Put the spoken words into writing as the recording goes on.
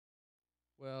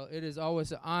Well, it is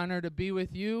always an honor to be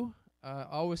with you.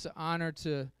 Always an honor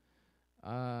to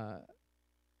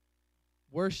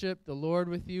worship the Lord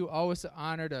with you. Always an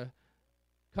honor to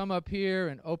come up here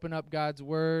and open up God's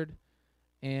Word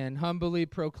and humbly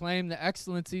proclaim the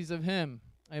excellencies of Him.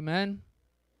 Amen?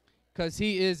 Because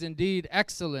He is indeed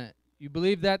excellent. You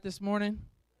believe that this morning?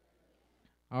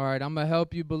 All right, I'm going to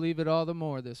help you believe it all the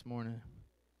more this morning.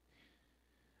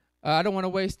 I don't want to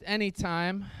waste any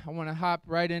time. I want to hop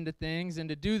right into things. And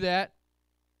to do that,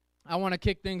 I want to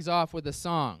kick things off with a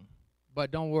song.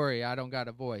 But don't worry, I don't got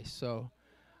a voice. So,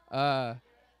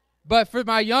 but for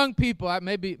my young people,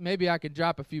 maybe I could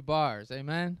drop a few bars.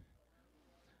 Amen?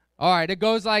 All right, it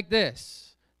goes like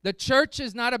this. The church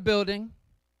is not a building.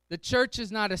 The church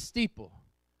is not a steeple.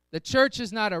 The church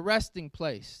is not a resting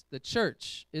place. The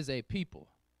church is a people.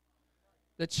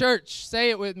 The church,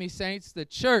 say it with me, saints, the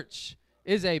church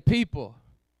is a people,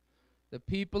 the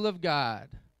people of God.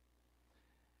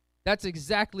 That's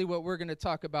exactly what we're going to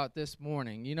talk about this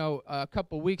morning. You know, a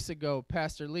couple weeks ago,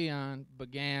 Pastor Leon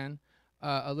began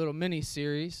a little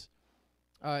mini-series.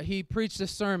 He preached a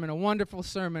sermon, a wonderful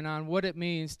sermon on what it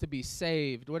means to be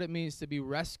saved, what it means to be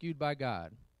rescued by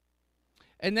God.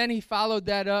 And then he followed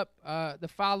that up the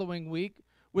following week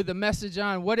with a message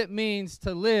on what it means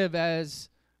to live as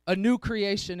a new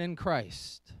creation in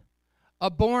Christ. A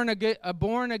born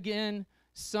again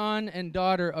son and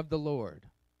daughter of the Lord.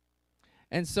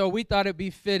 And so we thought it'd be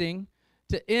fitting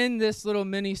to end this little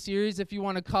mini-series, if you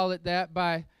want to call it that,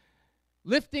 by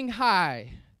lifting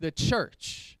high the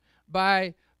church,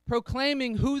 by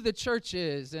proclaiming who the church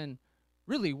is and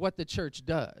really what the church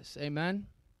does. Amen?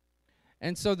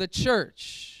 And so the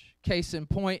church, case in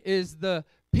point, is the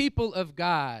people of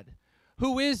God.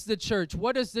 Who is the church?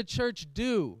 What does the church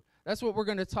do? That's what we're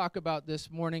going to talk about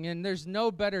this morning, and there's no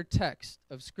better text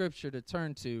of Scripture to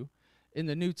turn to in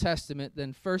the New Testament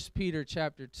than 1 Peter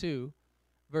chapter 2,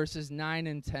 verses 9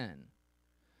 and 10.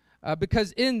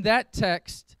 Because in that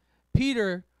text,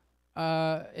 Peter,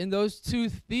 in those two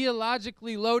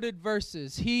theologically loaded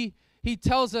verses, he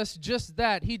tells us just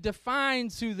that. He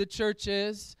defines who the church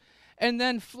is, and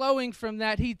then flowing from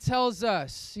that, he tells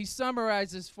us, he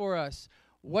summarizes for us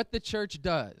what the church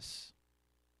does.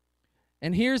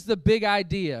 And here's the big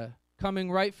idea coming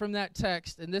right from that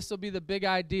text, and this will be the big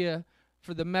idea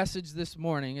for the message this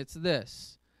morning. It's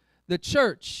this. The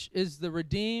church is the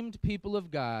redeemed people of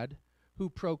God who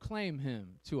proclaim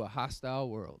Him to a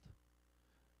hostile world.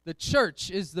 The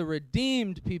church is the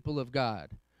redeemed people of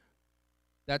God.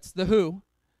 That's the who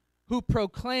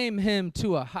proclaim Him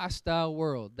to a hostile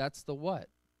world. That's the what.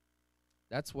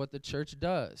 That's what the church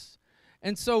does.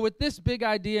 And so with this big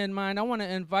idea in mind, I want to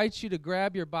invite you to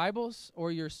grab your Bibles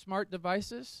or your smart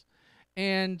devices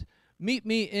and meet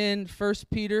me in 1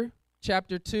 Peter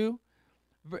chapter 2.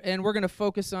 And we're going to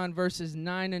focus on verses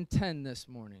 9 and 10 this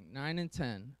morning. 9 and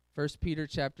 10, 1 Peter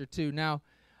chapter 2. Now,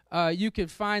 you can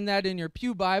find that in your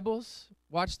pew Bibles.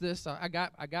 Watch this.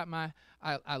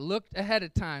 I looked ahead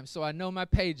of time, so I know my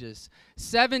pages.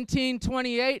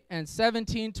 1728 and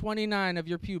 1729 of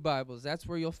your pew Bibles. That's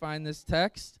where you'll find this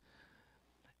text.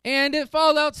 And if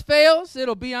all else fails,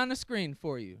 it'll be on the screen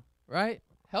for you, right?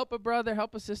 Help a brother,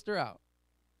 help a sister out.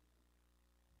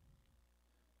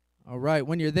 All right,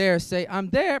 when you're there, say, "I'm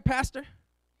there, Pastor."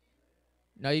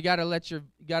 No, you gotta let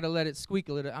it squeak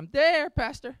a little. "I'm there,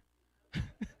 Pastor."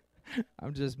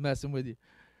 I'm just messing with you.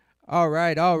 All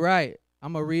right.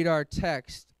 I'm gonna read our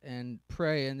text and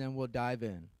pray, and then we'll dive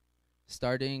in.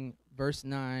 Starting verse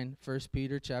 9, 1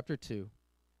 Peter chapter 2.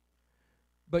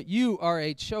 But you are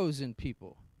a chosen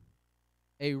people,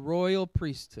 a royal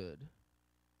priesthood,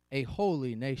 a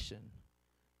holy nation,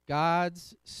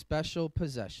 God's special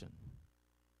possession.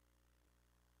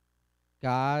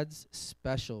 God's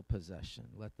special possession.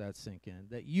 Let that sink in.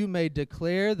 That you may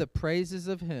declare the praises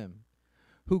of Him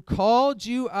who called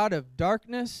you out of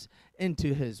darkness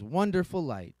into His wonderful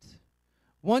light.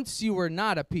 Once you were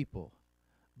not a people,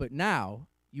 but now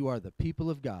you are the people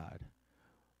of God.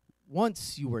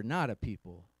 Once you were not a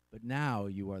people, but now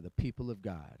you are the people of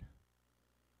God.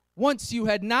 Once you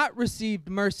had not received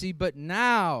mercy, but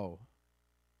now,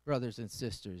 brothers and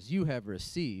sisters, you have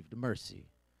received mercy.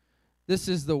 This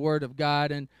is the word of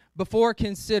God, and before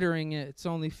considering it, it's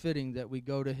only fitting that we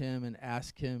go to Him and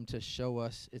ask Him to show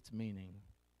us its meaning.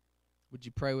 Would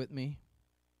you pray with me?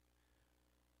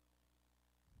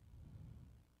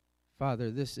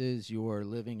 Father, this is your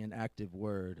living and active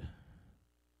word.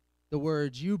 The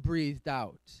words you breathed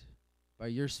out by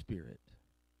your Spirit.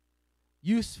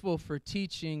 Useful for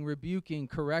teaching, rebuking,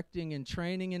 correcting, and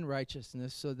training in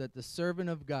righteousness, so that the servant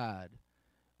of God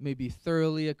may be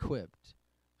thoroughly equipped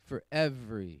for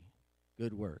every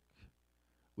good work.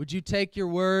 Would you take your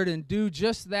word and do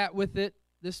just that with it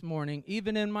this morning,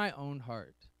 even in my own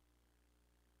heart?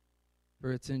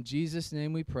 For it's in Jesus'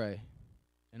 name we pray.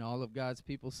 And all of God's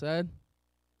people said,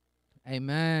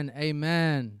 amen,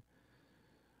 amen.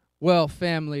 Well,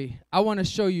 family, I want to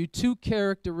show you two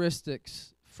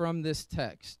characteristics from this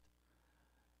text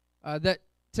that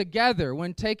together,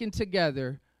 when taken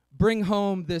together, bring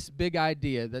home this big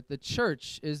idea that the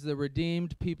church is the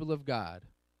redeemed people of God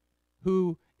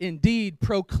who indeed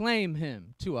proclaim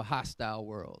him to a hostile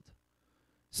world.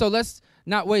 So let's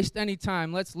not waste any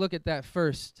time. Let's look at that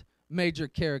first major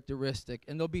characteristic,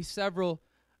 and there'll be several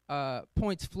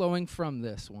points flowing from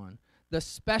this one. The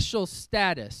special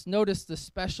status. Notice the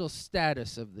special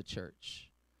status of the church.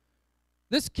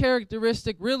 This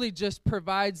characteristic really just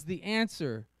provides the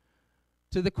answer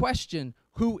to the question,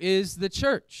 who is the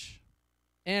church?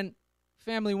 And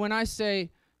family, when I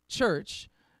say church,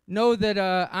 know that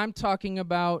I'm talking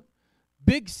about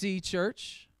Big C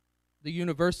Church, the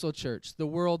universal church, the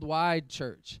worldwide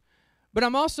church. But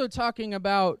I'm also talking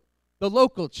about the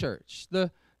local church, the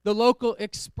local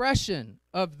expression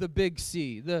of the Big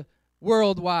C, the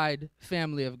worldwide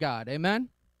family of God. Amen?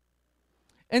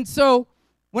 And so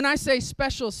when I say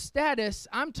special status,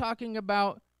 I'm talking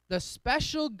about the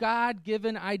special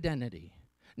God-given identity.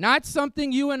 Not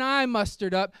something you and I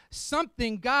mustered up,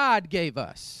 something God gave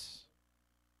us.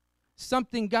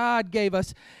 Something God gave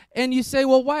us. And you say,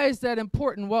 well, why is that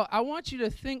important? Well, I want you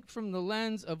to think from the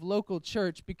lens of local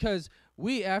church, because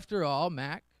we, after all,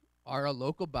 Mac, are a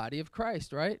local body of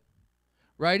Christ, right?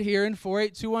 Right here in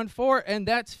 48214, and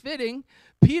that's fitting.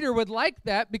 Peter would like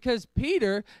that because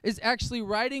Peter is actually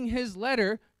writing his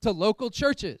letter to local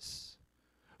churches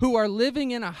who are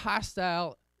living in a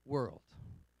hostile world.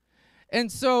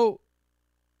 And so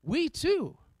we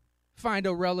too find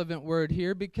a relevant word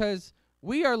here because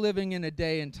we are living in a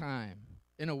day and time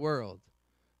in a world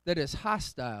that is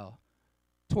hostile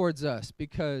towards us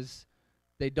because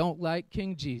they don't like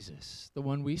King Jesus, the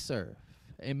one we serve.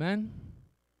 Amen?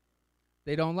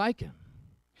 They don't like him.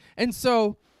 And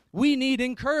so we need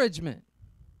encouragement.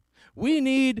 We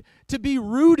need to be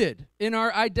rooted in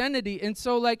our identity. And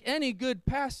so like any good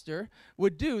pastor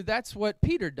would do, that's what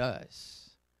Peter does.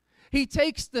 He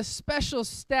takes the special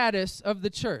status of the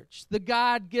church, the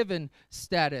God-given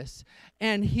status,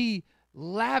 and he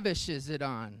lavishes it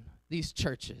on these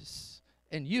churches.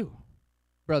 And you,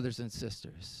 brothers and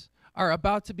sisters, are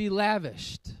about to be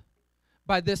lavished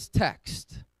by this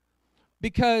text.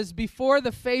 Because before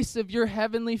the face of your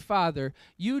heavenly Father,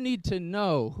 you need to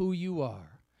know who you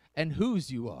are and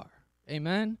whose you are.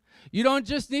 Amen? You don't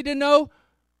just need to know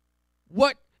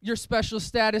what your special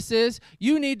status is.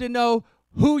 You need to know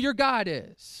who your God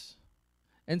is.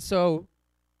 And so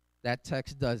that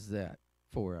text does that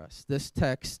for us. This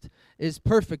text is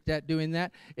perfect at doing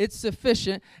that. It's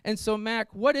sufficient. And so,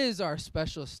 Mac, what is our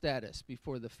special status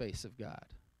before the face of God?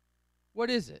 What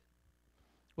is it?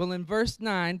 Well, in verse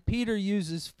 9, Peter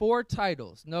uses 4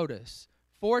 titles. Notice,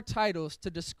 4 titles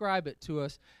to describe it to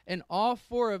us. And all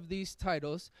 4 of these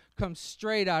titles come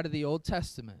straight out of the Old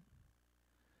Testament.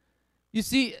 You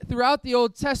see, throughout the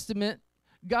Old Testament,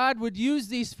 God would use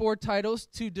these 4 titles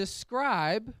to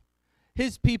describe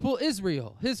his people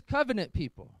Israel, his covenant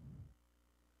people.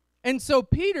 And so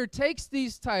Peter takes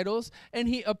these titles and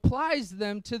he applies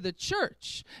them to the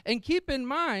church. And keep in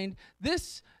mind,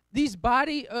 these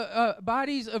bodies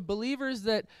of believers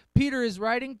that Peter is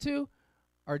writing to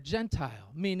are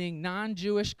Gentile, meaning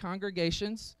non-Jewish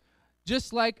congregations,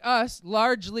 just like us,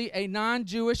 largely a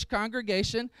non-Jewish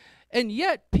congregation. And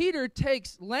yet Peter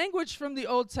takes language from the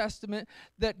Old Testament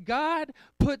that God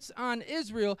puts on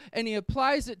Israel and he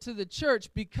applies it to the church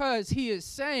because Peter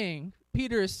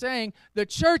is saying, the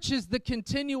church is the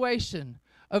continuation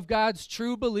of God's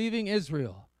true believing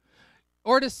Israel.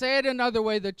 Or to say it another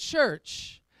way, the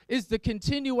church is the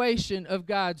continuation of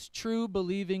God's true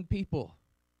believing people.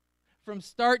 From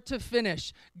start to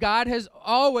finish, God has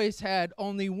always had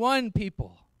only one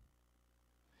people.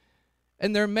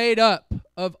 And they're made up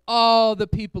of all the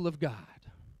people of God.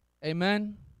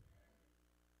 Amen?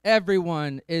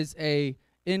 Everyone is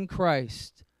in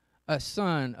Christ, a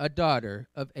son, a daughter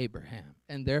of Abraham,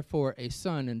 and therefore a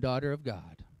son and daughter of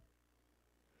God.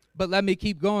 But let me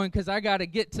keep going because I got to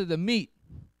get to the meat.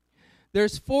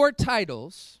 There's 4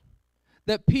 titles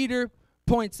that Peter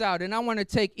points out, and I want to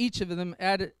take each of them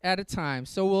at a time.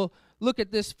 So we'll look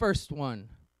at this first one.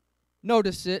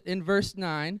 Notice it in verse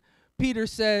 9. Peter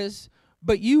says,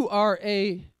 but you are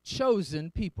a chosen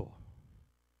people.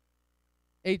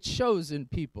 A chosen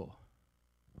people.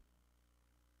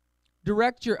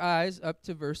 Direct your eyes up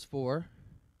to verse 4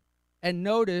 and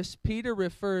notice Peter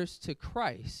refers to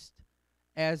Christ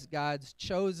as God's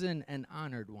chosen and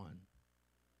honored one.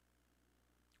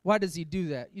 Why does he do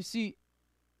that? You see,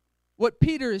 what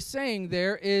Peter is saying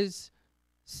there is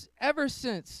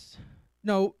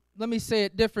let me say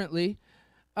it differently.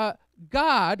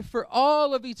 God, for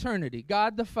all of eternity,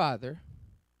 God the Father,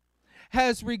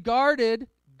 has regarded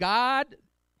God,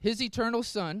 his eternal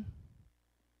Son,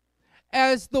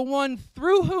 as the one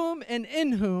through whom and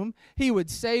in whom he would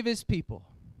save his people.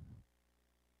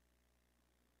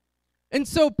 And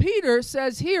so Peter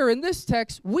says here in this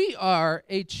text, we are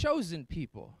a chosen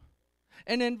people.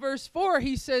 And in verse 4,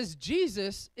 he says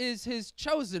Jesus is his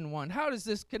chosen one. How does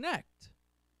this connect?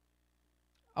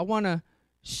 I want to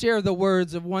share the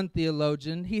words of one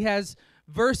theologian. He has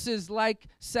verses like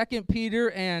 2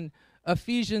 Peter and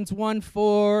Ephesians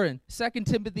 1:4 and 2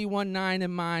 Timothy 1:9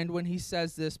 in mind when he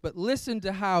says this, but listen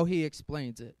to how he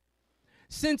explains it.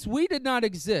 Since we did not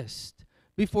exist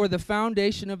before the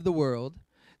foundation of the world,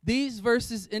 these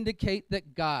verses indicate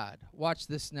that God, watch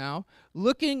this now,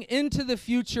 looking into the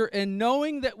future and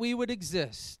knowing that we would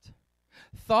exist,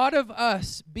 thought of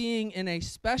us being in a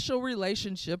special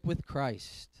relationship with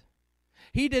Christ.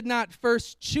 He did not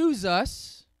first choose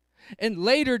us and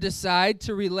later decide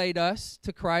to relate us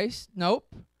to Christ.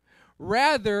 Nope.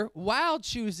 Rather, while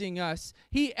choosing us,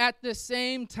 he at the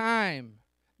same time,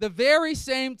 the very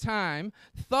same time,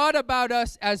 thought about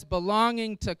us as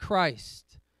belonging to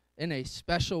Christ in a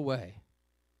special way,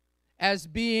 as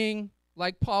being,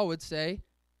 like Paul would say,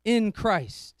 in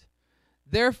Christ.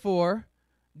 Therefore,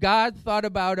 God thought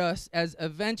about us as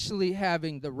eventually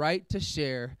having the right to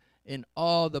share in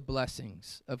all the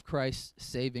blessings of Christ's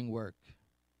saving work.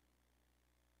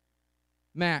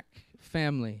 Mac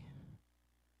family,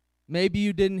 maybe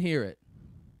you didn't hear it.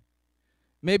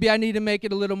 Maybe I need to make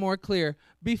it a little more clear.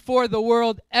 Before the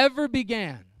world ever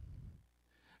began,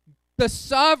 the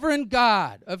sovereign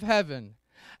God of heaven,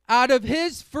 out of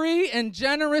his free and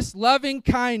generous loving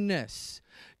kindness,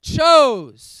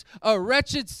 chose a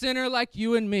wretched sinner like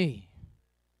you and me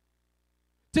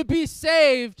to be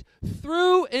saved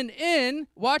through and in,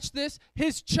 watch this,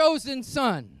 his chosen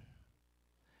Son.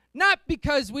 Not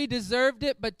because we deserved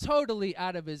it, but totally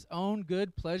out of his own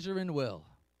good pleasure and will.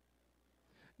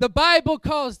 The Bible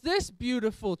calls this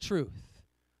beautiful truth,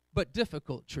 but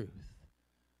difficult truth,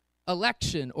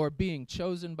 election or being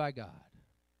chosen by God.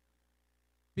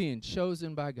 Being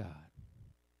chosen by God.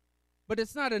 But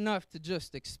it's not enough to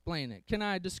just explain it. Can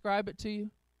I describe it to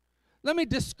you? Let me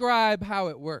describe how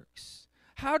it works.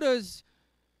 How does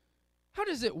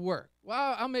it work?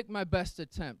 Well, I'll make my best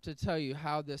attempt to tell you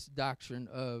how this doctrine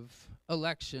of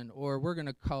election, or we're going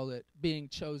to call it being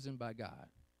chosen by God.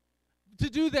 To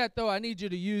do that, though, I need you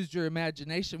to use your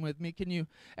imagination with me. Can you,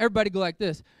 everybody go like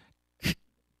this?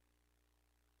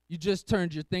 You just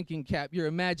turned your thinking cap, your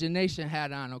imagination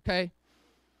hat on, okay?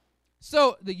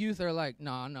 So the youth are like,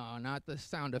 no, not the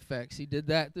sound effects. He did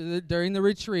that during the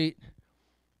retreat.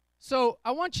 So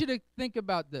I want you to think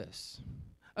about this.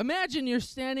 Imagine you're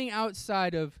standing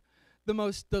outside of the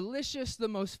most delicious, the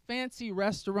most fancy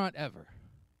restaurant ever.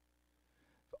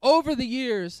 Over the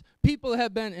years, people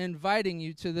have been inviting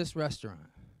you to this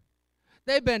restaurant.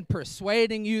 They've been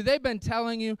persuading you. They've been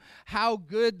telling you how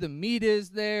good the meat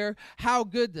is there, how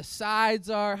good the sides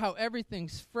are, how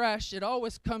everything's fresh. It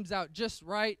always comes out just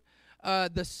right.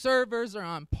 The servers are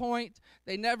on point.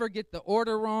 They never get the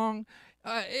order wrong.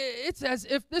 It's as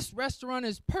if this restaurant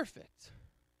is perfect.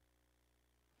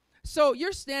 So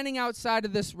you're standing outside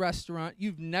of this restaurant.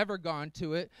 You've never gone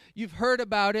to it. You've heard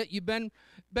about it. You've been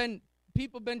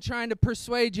people been trying to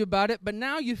persuade you about it, but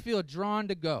now you feel drawn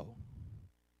to go.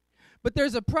 But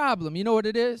there's a problem. You know what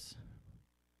it is?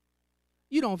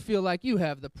 You don't feel like you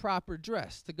have the proper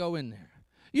dress to go in there.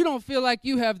 You don't feel like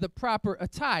you have the proper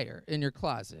attire in your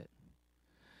closet.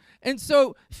 And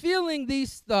so feeling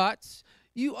these thoughts,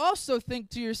 you also think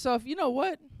to yourself, you know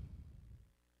what?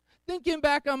 Thinking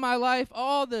back on my life,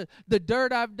 all the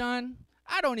dirt I've done,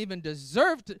 I don't even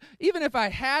deserve to, even if I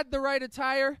had the right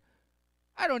attire,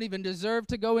 I don't even deserve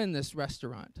to go in this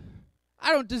restaurant.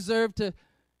 I don't deserve to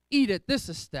eat at this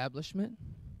establishment.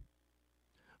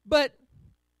 But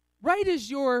right as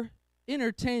you're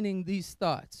entertaining these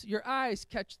thoughts, your eyes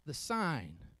catch the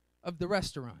sign of the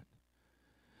restaurant.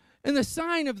 And the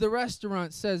sign of the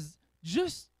restaurant says,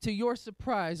 just to your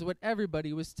surprise, what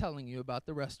everybody was telling you about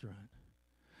the restaurant.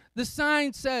 The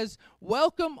sign says,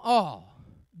 welcome all,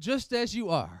 just as you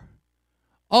are.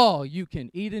 All you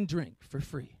can eat and drink for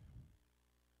free.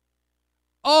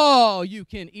 All you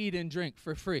can eat and drink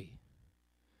for free.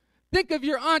 Think of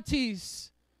your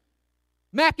auntie's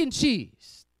mac and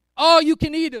cheese. All you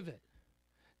can eat of it.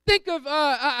 Think of,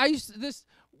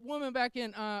 woman back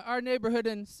in our neighborhood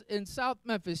in South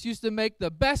Memphis used to make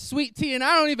the best sweet tea, and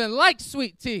I don't even like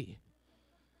sweet tea.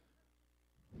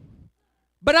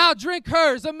 But I'll drink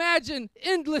hers. Imagine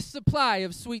endless supply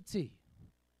of sweet tea.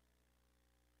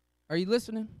 Are you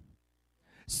listening?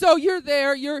 So you're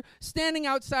there, you're standing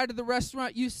outside of the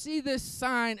restaurant, you see this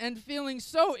sign, and feeling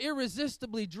so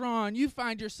irresistibly drawn, you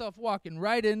find yourself walking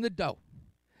right in the dough.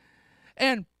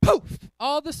 And poof,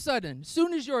 all of a sudden,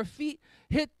 soon as your feet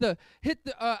hit the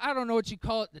I don't know what you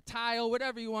call it, the tile,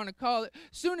 whatever you want to call it,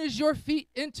 soon as your feet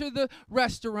enter the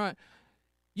restaurant,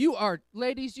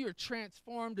 ladies, you are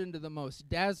transformed into the most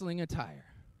dazzling attire.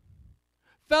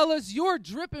 Fellas, you're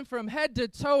dripping from head to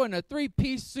toe in a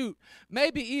 3-piece suit,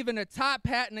 maybe even a top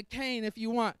hat and a cane if you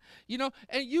want,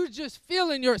 and you're just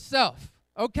feeling yourself,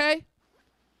 okay?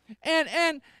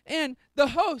 And the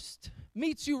host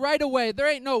meets you right away. There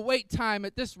ain't no wait time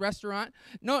at this restaurant.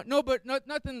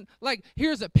 Nothing like,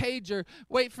 here's a pager,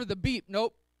 wait for the beep.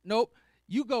 Nope.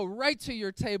 You go right to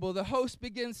your table. The host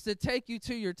begins to take you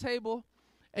to your table.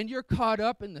 And you're caught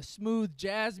up in the smooth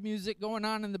jazz music going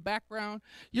on in the background.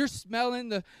 You're smelling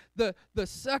the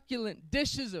succulent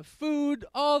dishes of food,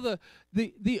 all the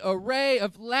array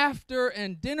of laughter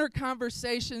and dinner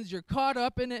conversations. You're caught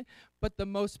up in it. But the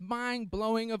most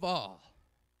mind-blowing of all,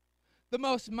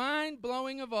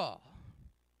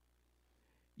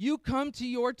 you come to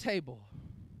your table.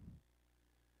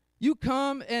 You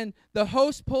come and the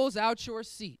host pulls out your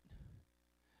seat.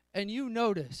 And you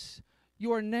notice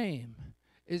your name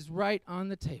is right on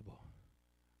the table.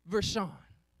 Vershawn.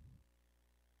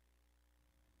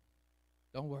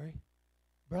 Don't worry.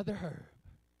 Brother Herb.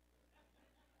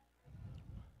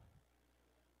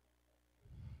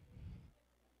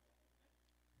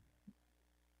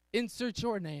 Insert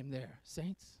your name there,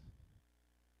 saints.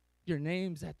 Your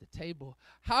name's at the table.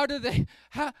 How do they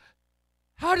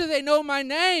know my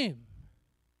name?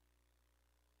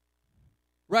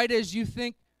 Right as you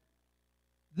think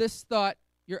this thought,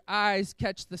 your eyes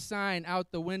catch the sign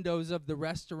out the windows of the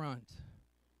restaurant.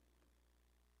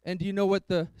 And do you know what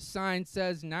the sign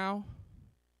says now?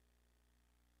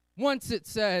 Once it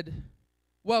said,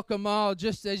 welcome all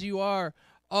just as you are,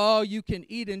 all you can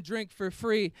eat and drink for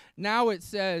free. Now it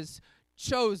says,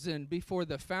 chosen before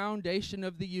the foundation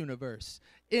of the universe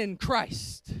in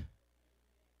Christ.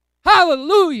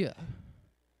 Hallelujah.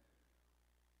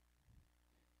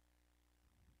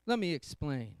 Let me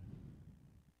explain.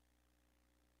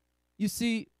 You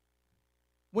see,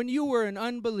 when you were an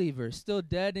unbeliever, still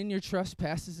dead in your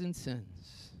trespasses and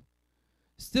sins,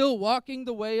 still walking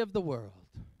the way of the world,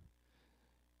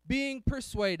 being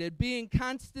persuaded, being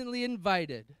constantly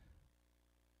invited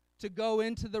to go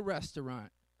into the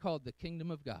restaurant called the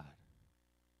Kingdom of God.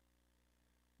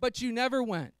 But you never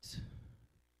went.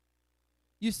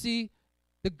 You see,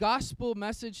 the gospel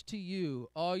message to you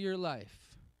all your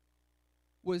life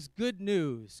was good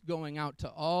news going out to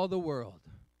all the world,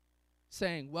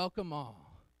 saying, welcome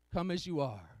all, come as you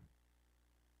are,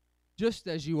 just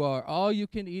as you are, all you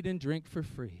can eat and drink for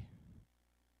free.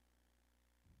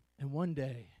 And one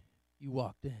day, you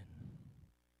walked in.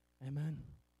 Amen.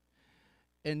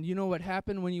 And you know what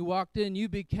happened when you walked in? You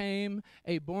became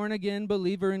a born-again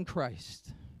believer in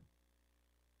Christ.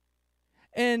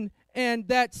 And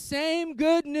that same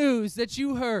good news that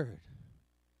you heard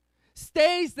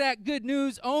stays that good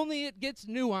news, only it gets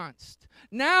nuanced.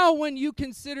 Now when you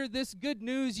consider this good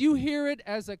news, you hear it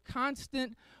as a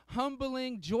constant,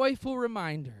 humbling, joyful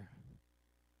reminder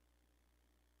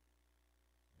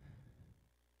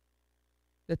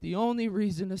that the only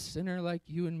reason a sinner like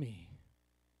you and me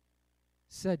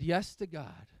said yes to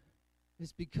God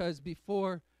is because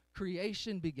before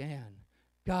creation began,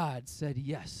 God said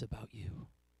yes about you.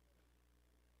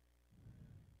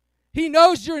 He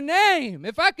knows your name.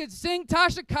 If I could sing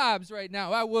Tasha Cobbs right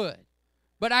now, I would.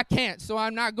 But I can't, so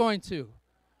I'm not going to.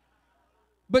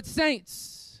 But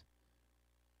saints,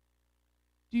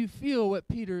 do you feel what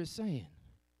Peter is saying?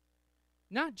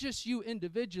 Not just you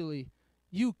individually,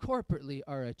 you corporately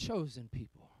are a chosen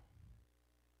people.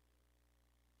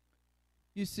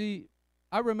 You see,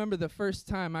 I remember the first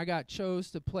time I got chose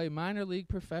to play minor league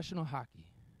professional hockey.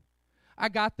 I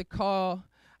got the call.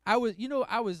 I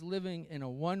was living in a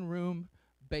one-room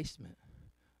basement,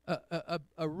 a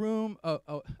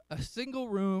single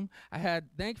room. I had,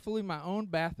 thankfully, my own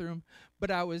bathroom, but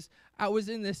I was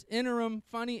in this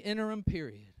funny interim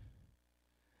period.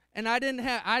 And I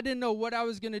didn't know what I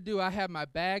was going to do. I had my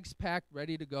bags packed,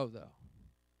 ready to go, though.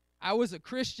 I was a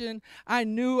Christian. I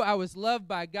knew I was loved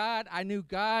by God. I knew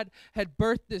God had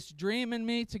birthed this dream in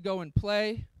me to go and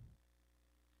play.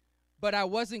 But I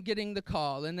wasn't getting the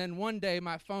call. And then one day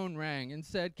my phone rang and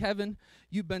said, Kevin,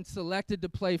 you've been selected to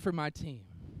play for my team.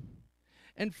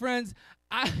 And friends,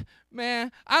 I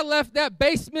left that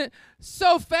basement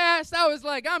so fast. I was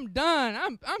like, I'm done.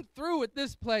 I'm through with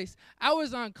this place. I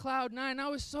was on cloud 9. I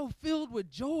was so filled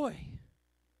with joy.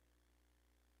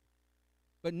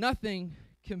 But nothing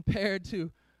compared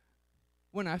to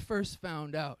when I first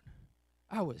found out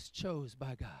I was chose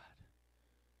by God.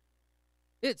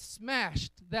 It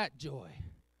smashed that joy.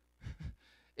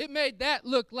 It made that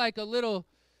look like a little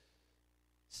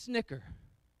snicker.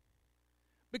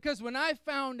 Because when I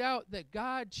found out that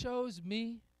God chose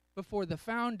me before the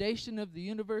foundation of the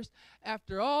universe,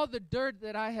 after all the dirt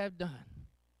that I have done,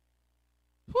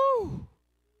 whew,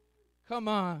 come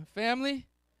on, family.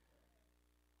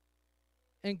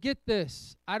 And get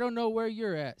this, I don't know where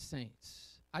you're at,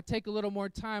 saints. I take a little more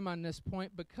time on this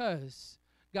point because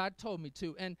God told me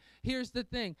to. And here's the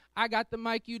thing, I got the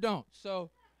mic, you don't.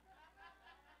 So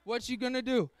what you gonna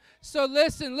do? So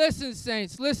listen,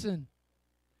 saints, listen.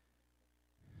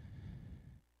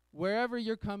 Wherever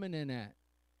you're coming in at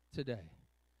today,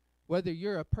 whether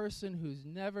you're a person who's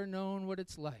never known what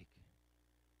it's like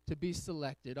to be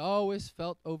selected, always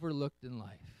felt overlooked in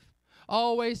life,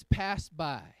 always passed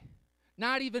by,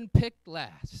 not even picked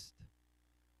last.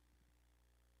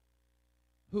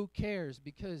 Who cares?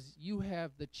 Because you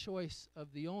have the choice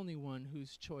of the only one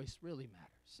whose choice really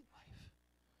matters in life.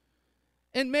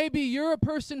 And maybe you're a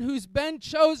person who's been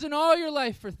chosen all your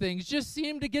life for things, just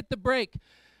seem to get the break.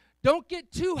 Don't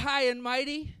get too high and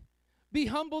mighty. Be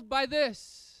humbled by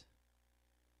this.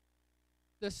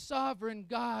 The sovereign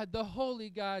God, the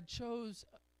holy God, chose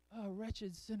a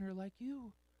wretched sinner like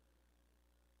you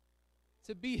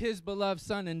to be his beloved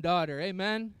son and daughter.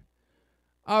 Amen?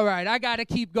 All right, I got to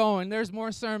keep going. There's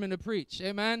more sermon to preach.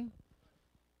 Amen?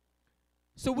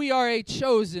 So we are a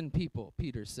chosen people,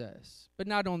 Peter says. But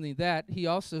not only that, he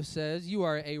also says you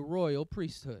are a royal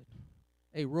priesthood.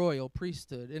 A royal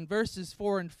priesthood. In verses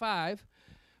 4 and 5,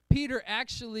 Peter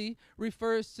actually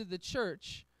refers to the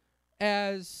church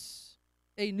as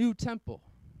a new temple.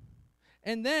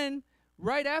 And then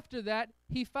right after that,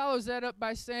 he follows that up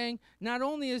by saying, not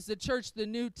only is the church the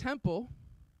new temple,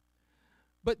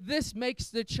 but this makes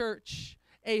the church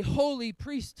a holy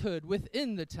priesthood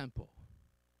within the temple.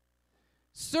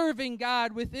 Serving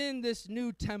God within this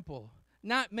new temple,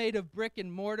 not made of brick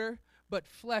and mortar, but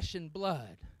flesh and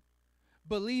blood.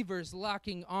 Believers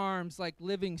locking arms like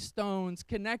living stones,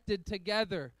 connected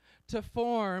together to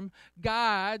form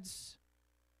God's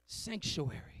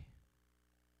sanctuary.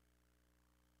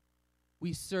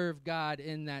 We serve God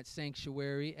in that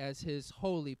sanctuary as his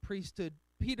holy priesthood.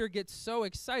 Peter gets so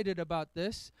excited about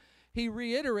this, he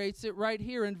reiterates it right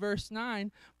here in verse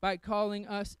 9 by calling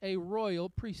us a royal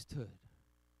priesthood.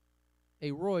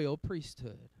 A royal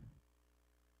priesthood.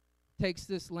 Takes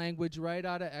this language right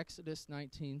out of Exodus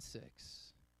 19:6.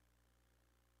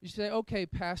 You say, okay,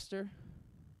 Pastor,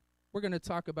 we're going to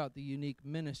talk about the unique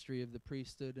ministry of the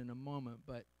priesthood in a moment,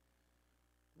 but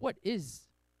what does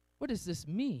this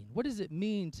mean? What does it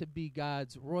mean to be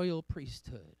God's royal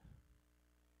priesthood?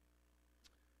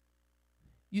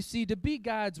 You see, to be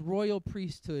God's royal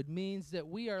priesthood means that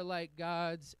we are like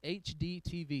God's HD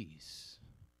TVs,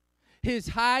 his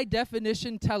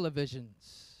high-definition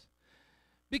televisions.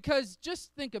 Because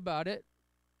just think about it,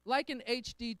 like an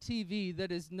HD TV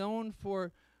that is known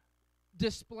for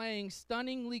displaying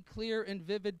stunningly clear and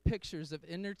vivid pictures of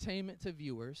entertainment to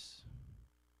viewers,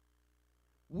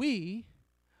 we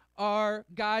are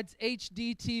God's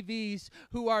HD TVs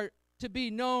who are to be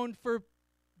known for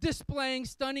displaying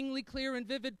stunningly clear and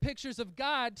vivid pictures of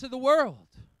God to the world.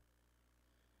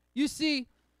 You see,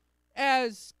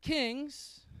 as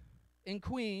kings and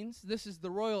queens, this is the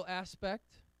royal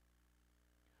aspect,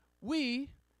 we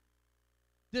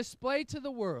display to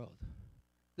the world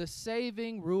the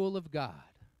saving rule of God,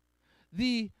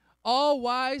 the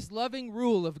all-wise, loving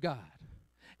rule of God.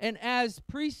 And as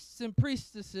priests and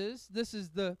priestesses, this is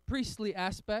the priestly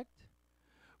aspect,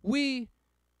 we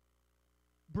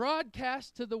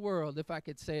broadcast to the world, if I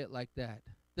could say it like that,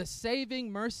 the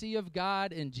saving mercy of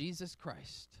God in Jesus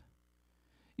Christ.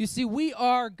 You see, we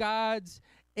are God's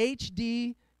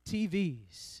HD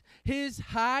TVs, his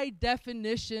high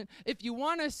definition. If you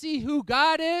want to see who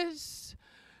God is,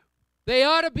 they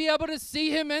ought to be able to see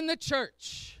him in the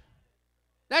church.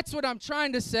 That's what I'm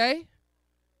trying to say.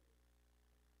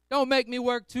 Don't make me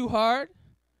work too hard.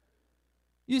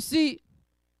 You see,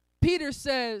 Peter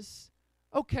says,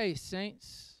 okay,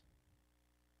 saints,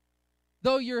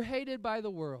 though you're hated by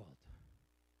the world,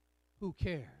 who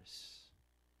cares?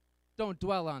 Don't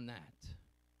dwell on that.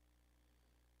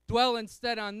 Dwell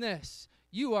instead on this.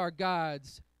 You are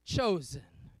God's chosen.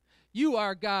 You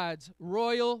are God's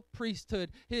royal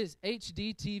priesthood, his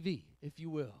HD TV, if you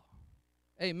will.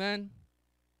 Amen.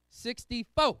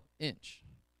 64-inch.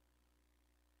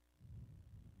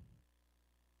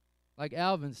 Like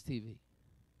Alvin's TV.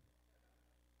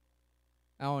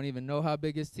 I don't even know how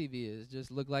big his TV is.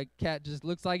 Cat just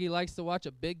looks like he likes to watch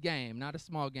a big game, not a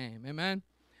small game. Amen?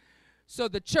 So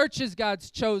the church is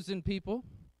God's chosen people.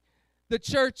 The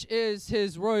church is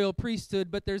his royal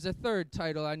priesthood, but there's a third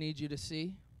title I need you to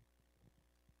see.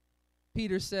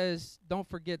 Peter says, don't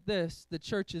forget this, the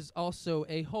church is also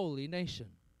a holy nation.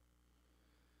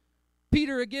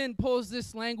 Peter again pulls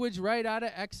this language right out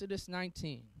of Exodus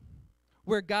 19,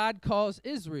 where God calls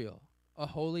Israel a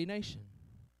holy nation.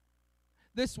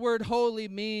 This word holy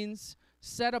means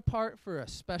set apart for a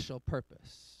special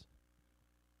purpose.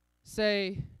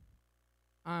 Say,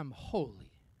 I'm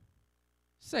holy.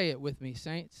 Say it with me,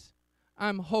 saints.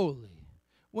 I'm holy.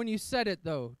 When you said it,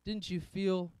 though, didn't you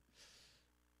feel,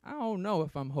 I don't know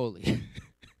if I'm holy.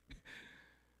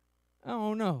 I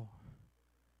don't know.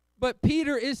 But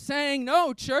Peter is saying,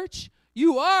 no, church,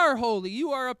 you are holy.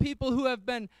 You are a people who have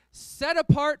been set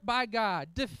apart by God,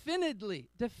 definitively,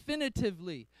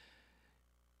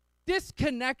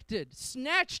 disconnected,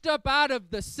 snatched up out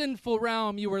of the sinful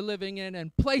realm you were living in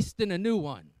and placed in a new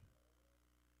one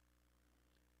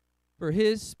for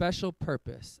his special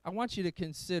purpose. I want you to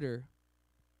consider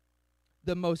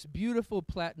the most beautiful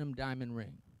platinum diamond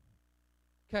ring,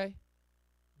 okay?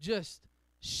 Just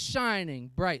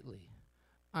shining brightly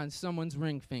on someone's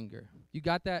ring finger. You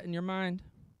got that in your mind?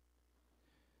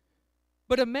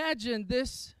 But imagine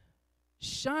this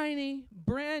shiny,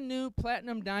 brand new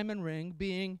platinum diamond ring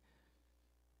being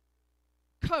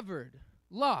covered,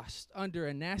 lost under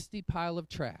a nasty pile of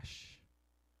trash.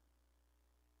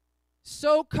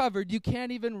 So covered you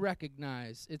can't even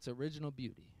recognize its original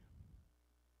beauty.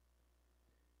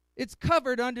 It's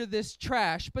covered under this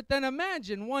trash, but then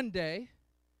imagine one day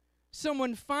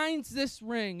someone finds this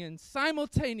ring and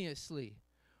simultaneously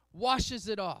washes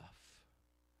it off,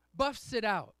 buffs it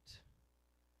out,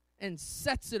 and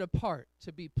sets it apart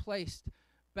to be placed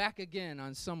back again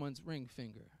on someone's ring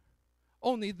finger.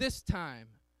 Only this time,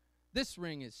 this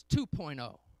ring is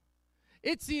 2.0.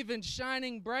 It's even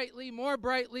shining brightly, more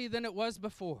brightly than it was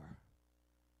before.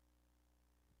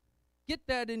 Get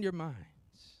that in your minds.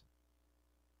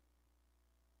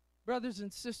 Brothers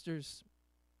and sisters,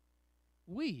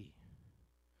 we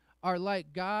are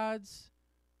like God's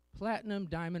platinum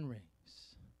diamond rings.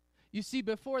 You see,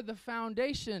 before the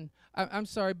foundation,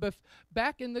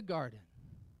 back in the garden,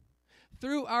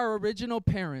 through our original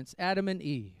parents, Adam and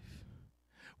Eve,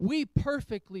 we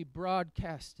perfectly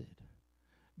broadcasted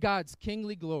God's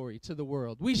kingly glory to the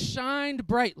world. We shined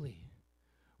brightly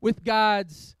with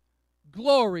God's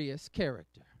glorious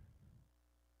character.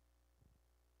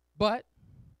 But,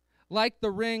 like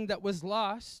the ring that was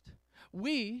lost,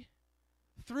 we,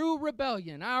 through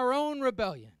rebellion, our own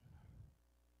rebellion,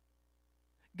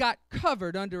 got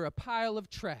covered under a pile of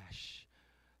trash.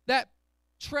 That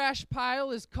trash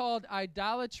pile is called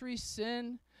idolatry,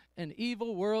 sin, and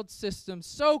evil world system.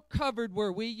 So covered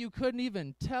were we, you couldn't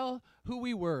even tell who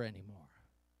we were anymore.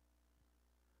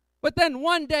 But then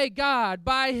one day, God,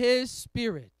 by his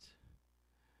Spirit,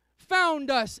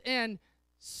 found us and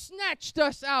snatched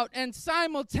us out and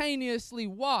simultaneously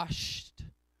washed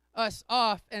us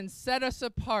off and set us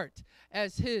apart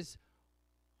as his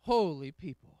holy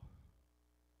people.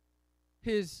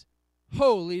 His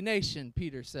holy nation,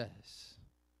 Peter says.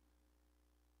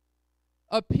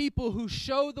 A people who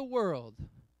show the world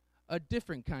a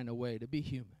different kind of way to be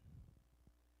human.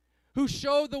 Who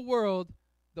show the world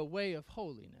the way of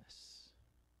holiness.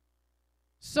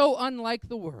 So unlike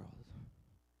the world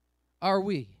are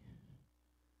we,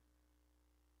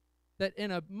 that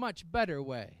in a much better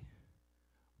way,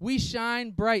 we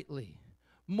shine brightly,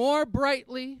 more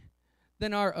brightly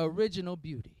than our original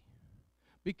beauty,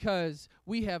 because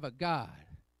we have a God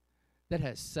that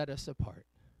has set us apart.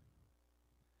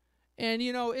 And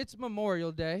you know, it's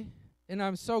Memorial Day, and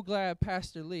I'm so glad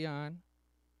Pastor Leon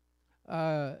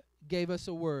gave us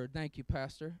a word. Thank you,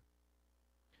 Pastor.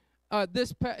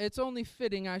 It's only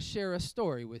fitting I share a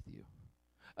story with you.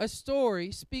 A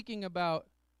story speaking about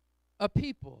a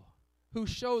people who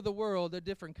show the world a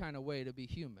different kind of way to be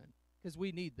human, because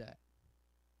we need that.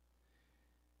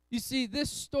 You see,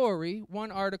 this story,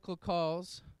 one article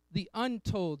calls the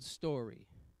untold story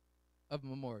of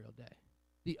Memorial Day.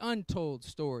 The untold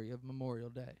story of Memorial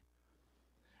Day.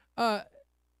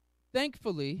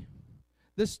 Thankfully,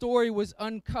 the story was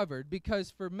uncovered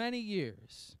because for many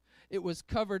years it was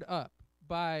covered up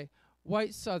by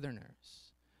white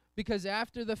Southerners. Because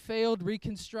after the failed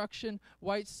Reconstruction,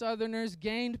 white Southerners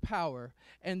gained power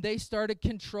and they started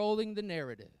controlling the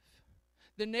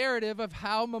narrative of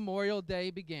how Memorial Day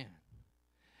began.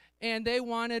 and they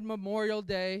wanted Memorial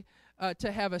Day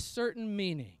to have a certain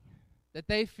meaning that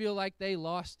they feel like they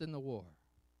lost in the war.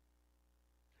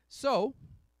 So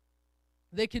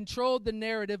they controlled the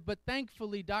narrative, but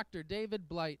thankfully Dr. David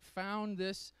Blight found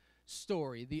this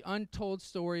story, the untold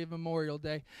story of Memorial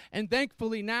Day, and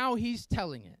thankfully now he's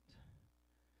telling it.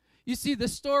 You see, the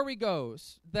story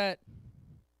goes that,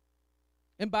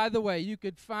 and by the way, you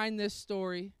could find this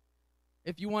story,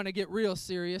 if you want to get real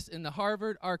serious, in the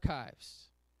Harvard Archives,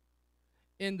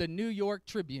 in the New York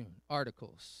Tribune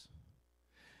articles.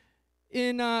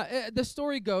 The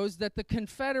story goes that the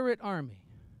Confederate Army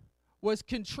was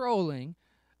controlling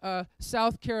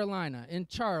South Carolina, in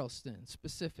Charleston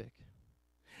specific.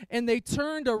 And they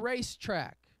turned a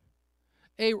racetrack,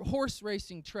 a horse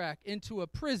racing track, into a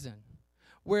prison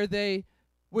where they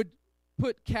would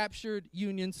put captured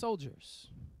Union soldiers.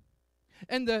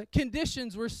 And the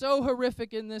conditions were so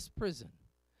horrific in this prison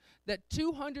that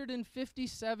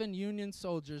 257 Union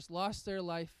soldiers lost their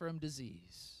life from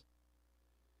disease.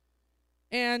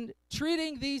 And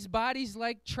treating these bodies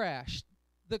like trash,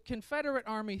 the Confederate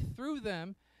Army threw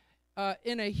them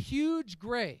in a huge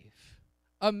grave,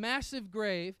 a massive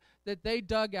grave that they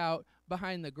dug out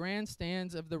behind the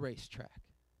grandstands of the racetrack.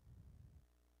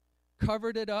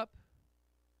 Covered it up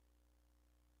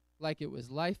like it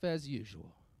was life as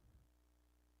usual.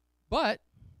 But,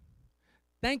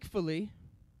 thankfully,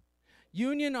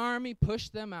 Union Army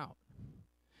pushed them out.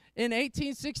 In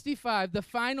 1865, the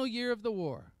final year of the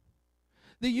war,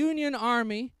 the Union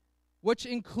Army, which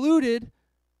included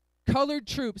colored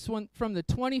troops from the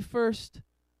 21st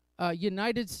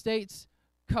United States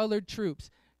Colored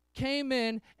Troops, came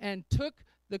in and took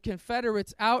the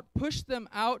Confederates out, pushed them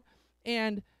out,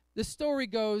 and the story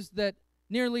goes that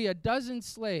nearly a dozen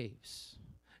slaves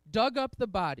dug up the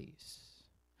bodies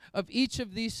of each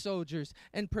of these soldiers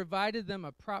and provided them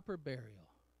a proper burial,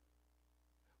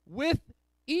 with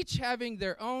each having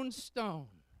their own stone,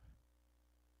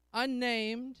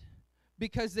 unnamed,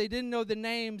 because they didn't know the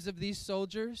names of these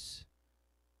soldiers,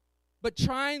 but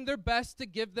trying their best to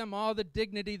give them all the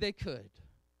dignity they could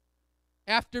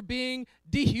after being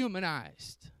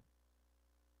dehumanized.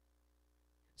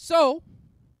 So,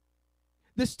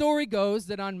 the story goes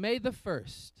that on May the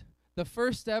 1st, the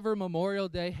first ever Memorial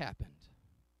Day happened.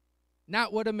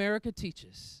 Not what America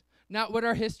teaches, not what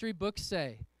our history books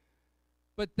say,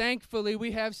 but thankfully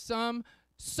we have some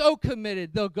so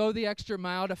committed they'll go the extra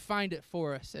mile to find it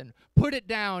for us and put it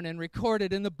down and record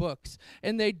it in the books.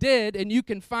 And they did, and you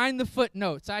can find the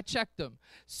footnotes. I checked them.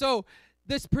 So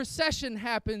this procession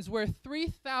happens where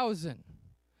 3,000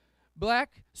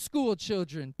 black school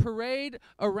children parade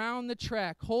around the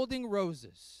track holding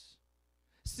roses,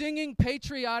 singing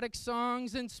patriotic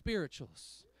songs and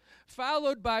spirituals,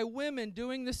 followed by women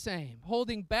doing the same,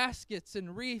 holding baskets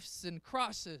and wreaths and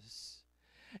crosses.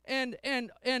 And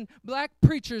black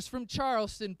preachers from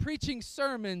Charleston preaching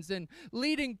sermons and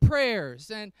leading prayers,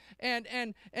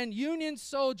 and Union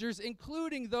soldiers,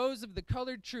 including those of the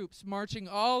colored troops, marching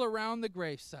all around the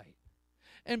gravesite.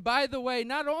 And by the way,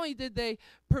 not only did they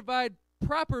provide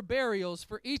proper burials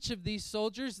for each of these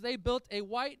soldiers, they built a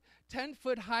white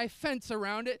 10-foot-high fence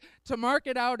around it to mark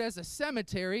it out as a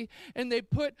cemetery, and they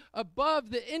put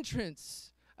above the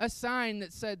entrance a sign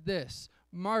that said this: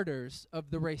 Martyrs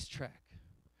of the Racetrack.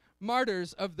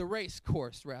 Martyrs of the race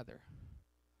course, rather.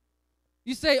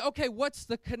 You say, okay, what's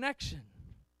the connection?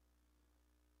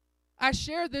 I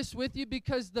share this with you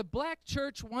because the black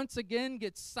church once again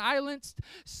gets silenced.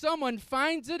 Someone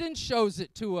finds it and shows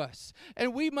it to us.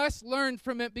 And we must learn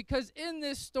from it, because in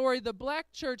this story, the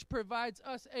black church provides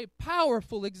us a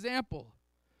powerful example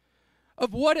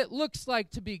of what it looks like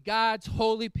to be God's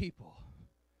holy people,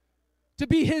 to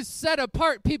be His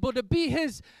set-apart people, to be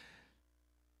His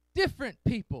different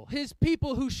people, His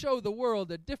people who show the world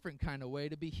a different kind of way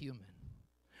to be human.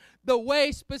 The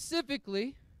way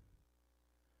specifically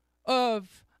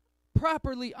of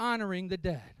properly honoring the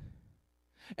dead,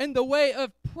 and the way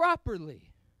of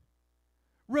properly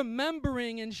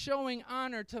remembering and showing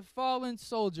honor to fallen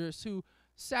soldiers who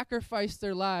sacrificed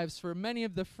their lives for many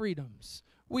of the freedoms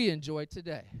we enjoy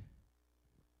today.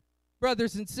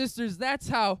 Brothers and sisters, that's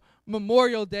how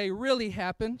Memorial Day really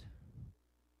happened.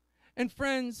 And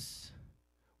friends,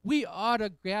 we ought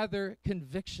to gather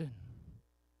conviction.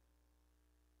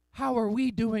 How are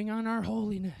we doing on our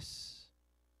holiness?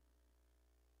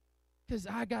 Because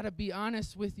I got to be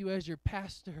honest with you as your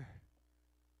pastor.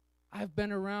 I've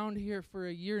been around here for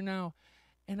a year now,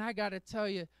 and I got to tell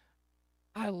you,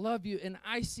 I love you, and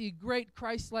I see great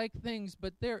Christ-like things,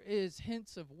 but there is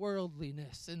hints of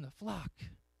worldliness in the flock.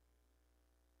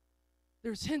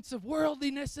 There's hints of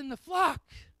worldliness in the flock.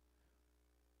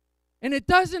 And it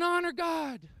doesn't honor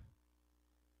God.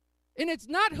 And it's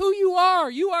not who you are.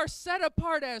 You are set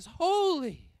apart as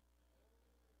holy.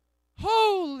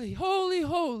 Holy, holy,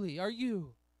 holy are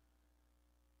you.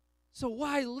 So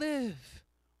why live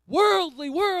worldly,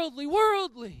 worldly,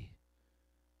 worldly,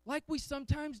 like we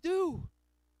sometimes do,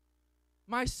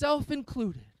 myself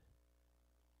included?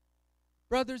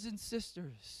 Brothers and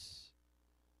sisters,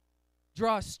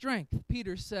 draw strength.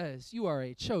 Peter says, you are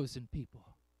a chosen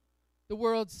people. The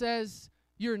world says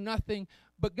you're nothing,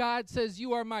 but God says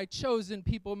you are my chosen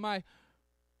people, my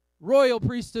royal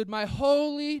priesthood, my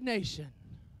holy nation.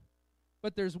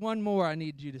 But there's one more I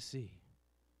need you to see.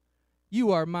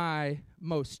 You are my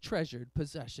most treasured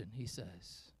possession, he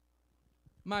says.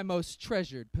 My most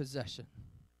treasured possession.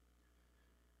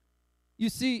 You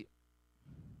see,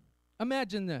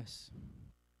 imagine this.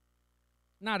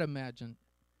 Not imagine.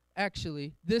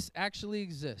 Actually, this actually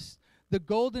exists. The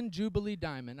Golden Jubilee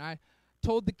Diamond. I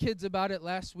told the kids about it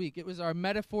last week. It was our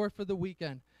metaphor for the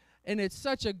weekend. And it's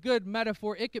such a good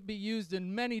metaphor. It could be used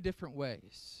in many different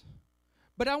ways.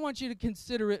 But I want you to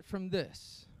consider it from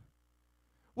this.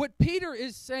 What Peter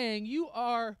is saying, you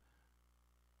are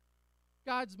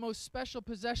God's most special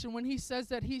possession. When he says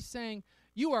that, he's saying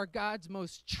you are God's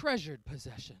most treasured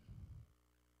possession.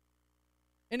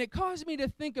 And it caused me to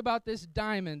think about this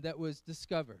diamond that was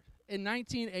discovered in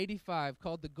 1985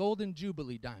 called the Golden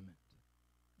Jubilee Diamond.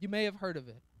 You may have heard of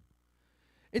it.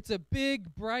 It's a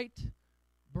big, bright,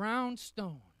 brown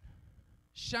stone,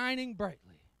 shining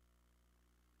brightly.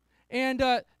 And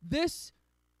this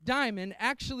diamond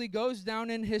actually goes down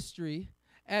in history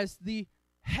as the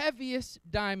heaviest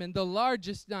diamond, the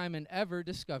largest diamond ever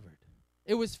discovered.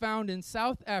 It was found in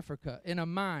South Africa in a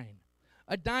mine,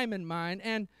 a diamond mine,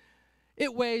 and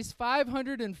it weighs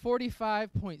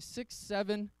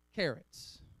 545.67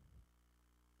 carats.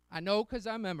 I know because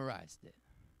I memorized it,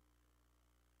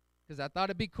 because I thought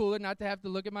it'd be cooler not to have to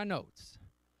look at my notes.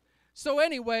 So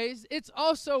anyways, it's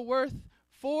also worth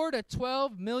 $4 to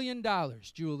 $12 million,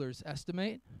 jewelers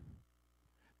estimate.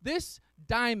 This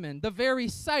diamond, the very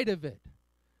sight of it,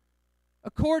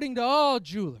 according to all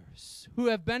jewelers who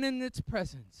have been in its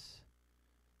presence,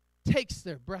 takes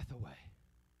their breath away.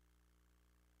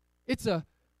 It's a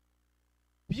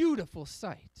beautiful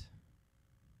sight.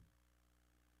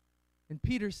 And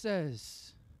Peter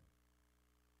says,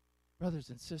 brothers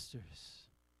and sisters,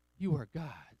 you are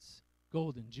God's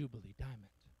golden jubilee diamond.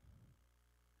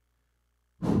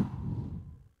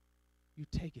 You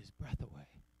take his breath away.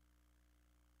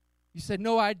 You said,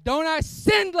 no, I don't. I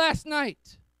sinned last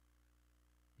night.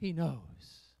 He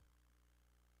knows.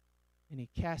 And he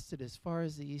casts it as far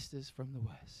as the east is from the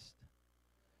west.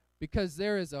 Because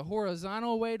there is a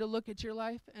horizontal way to look at your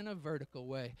life and a vertical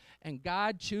way. And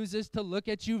God chooses to look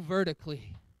at you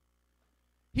vertically.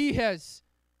 He has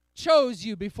chose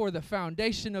you before the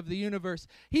foundation of the universe.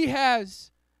 He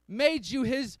has made you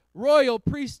his royal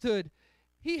priesthood.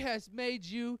 He has made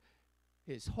you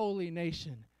his holy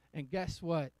nation. And guess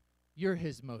what? You're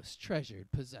his most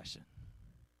treasured possession.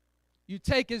 You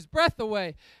take his breath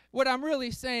away. What I'm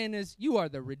really saying is you are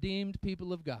the redeemed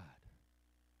people of God.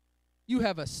 You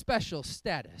have a special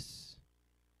status.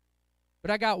 But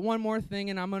I got one more thing,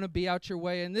 and I'm going to be out your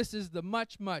way, and this is the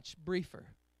much, much briefer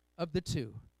of the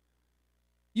two.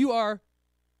 You are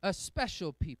a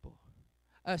special people,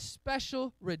 a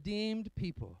special redeemed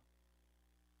people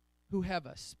who have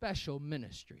a special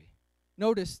ministry.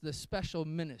 Notice the special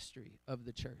ministry of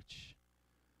the church.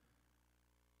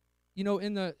 You know,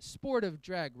 in the sport of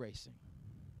drag racing,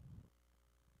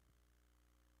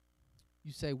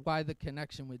 you say, why the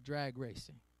connection with drag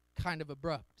racing? Kind of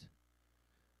abrupt.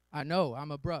 I know,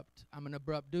 I'm abrupt. I'm an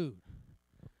abrupt dude.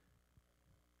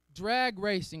 Drag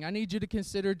racing, I need you to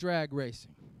consider drag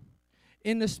racing.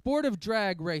 In the sport of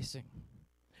drag racing,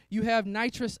 you have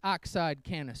nitrous oxide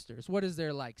canisters. What is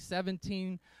there, like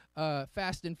 17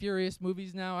 Fast and Furious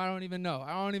movies now? I don't even know.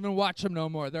 I don't even watch them no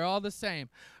more. They're all the same.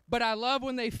 But I love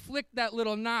when they flick that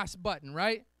little NOS button,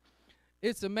 right?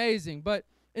 It's amazing. But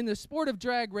in the sport of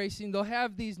drag racing, they'll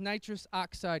have these nitrous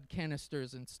oxide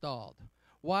canisters installed.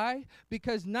 Why?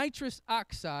 Because nitrous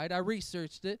oxide, I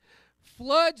researched it,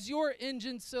 floods your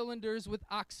engine cylinders with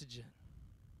oxygen,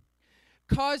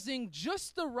 causing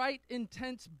just the right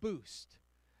intense boost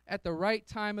at the right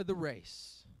time of the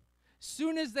race.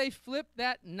 Soon as they flip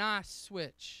that NOS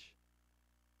switch,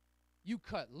 you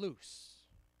cut loose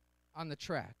on the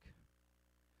track.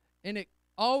 And it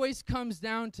always comes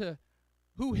down to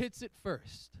who hits it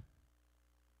first.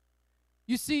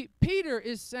 You see, Peter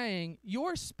is saying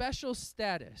your special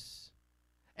status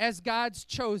as God's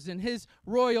chosen, his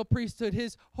royal priesthood,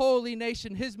 his holy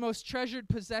nation, his most treasured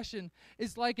possession,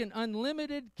 is like an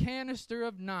unlimited canister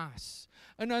of NOS,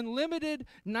 an unlimited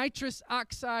nitrous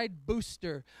oxide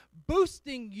booster,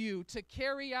 boosting you to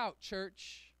carry out,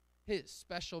 church, his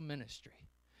special ministry.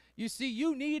 You see,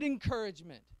 you need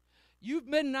encouragement. You've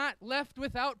been not left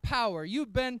without power.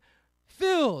 You've been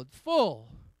filled full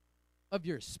of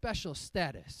your special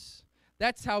status.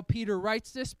 That's how Peter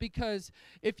writes this, because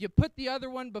if you put the other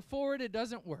one before it, it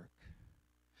doesn't work.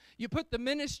 You put the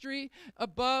ministry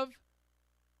above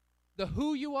the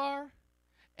who you are,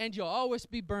 and you'll always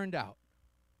be burned out.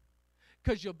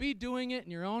 Because you'll be doing it in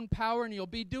your own power, and you'll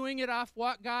be doing it off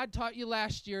what God taught you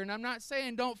last year. And I'm not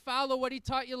saying don't follow what he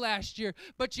taught you last year,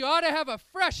 but you ought to have a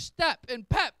fresh step and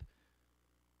pep.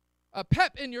 A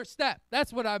pep in your step.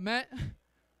 That's what I meant.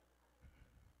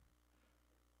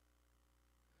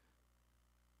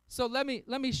 So let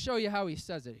me show you how he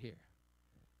says it here.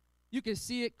 You can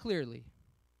see it clearly,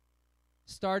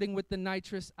 starting with the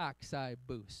nitrous oxide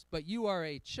boost. But you are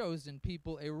a chosen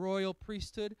people, a royal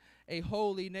priesthood, a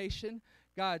holy nation,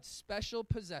 God's special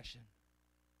possession.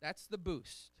 That's the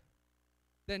boost.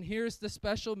 Then here's the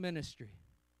special ministry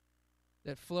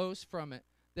that flows from it,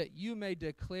 that you may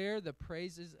declare the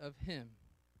praises of him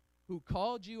who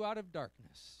called you out of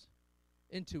darkness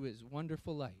into his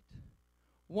wonderful light.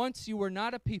 Once you were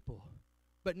not a people,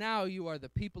 but now you are the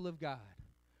people of God.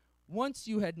 Once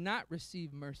you had not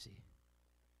received mercy,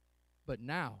 but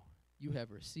now you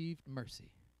have received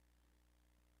mercy.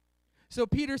 So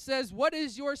Peter says, what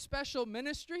is your special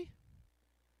ministry?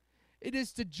 It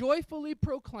is to joyfully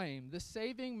proclaim the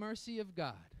saving mercy of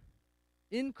God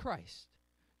in Christ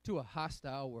to a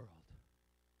hostile world.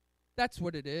 That's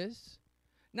what it is.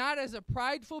 Not as a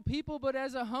prideful people, but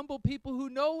as a humble people who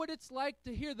know what it's like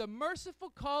to hear the merciful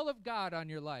call of God on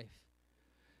your life,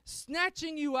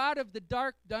 snatching you out of the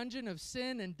dark dungeon of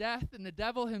sin and death and the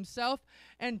devil himself,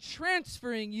 and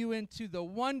transferring you into the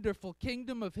wonderful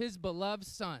kingdom of his beloved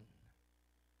Son.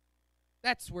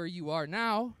 That's where you are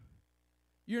now.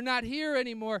 You're not here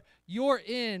anymore. You're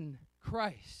in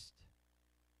Christ,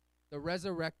 the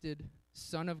resurrected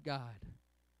Son of God.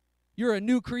 You're a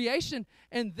new creation,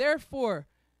 and therefore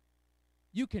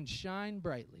you can shine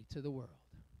brightly to the world.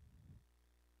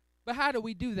 But how do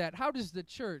we do that? How does the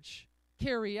church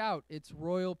carry out its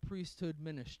royal priesthood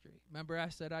ministry? Remember, I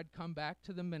said I'd come back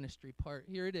to the ministry part.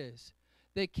 Here it is.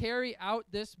 They carry out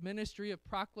this ministry of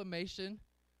proclamation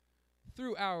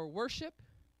through our worship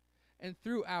and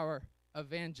through our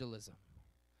evangelism.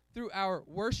 Through our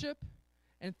worship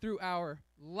and through our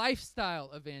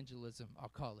lifestyle evangelism, I'll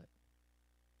call it.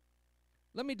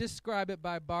 Let me describe it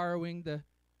by borrowing the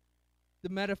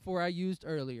metaphor I used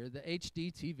earlier, the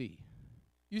HD TV.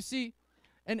 You see,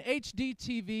 an HD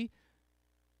TV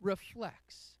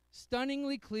reflects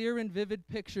stunningly clear and vivid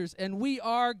pictures, and we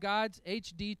are God's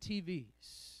HD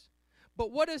TVs.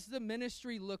 But what does the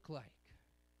ministry look like?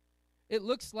 It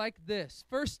looks like this.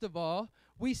 First of all,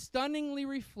 we stunningly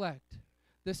reflect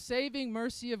the saving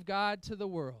mercy of God to the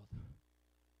world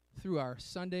through our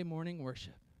Sunday morning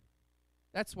worship.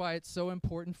 That's why it's so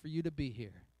important for you to be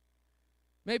here.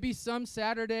 Maybe some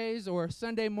Saturdays or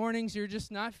Sunday mornings you're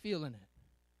just not feeling it.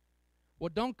 Well,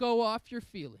 don't go off your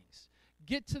feelings.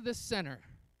 Get to the center.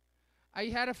 I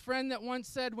had a friend that once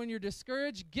said, when you're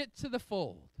discouraged, get to the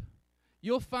fold.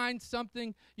 You'll find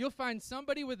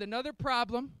somebody with another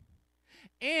problem,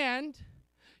 and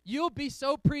you'll be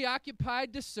so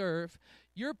preoccupied to serve,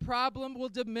 your problem will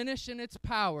diminish in its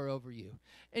power over you.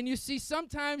 And you see,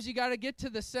 sometimes you got to get to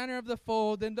the center of the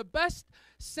fold, and the best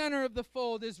center of the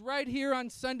fold is right here on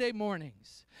Sunday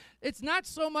mornings. It's not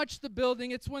so much the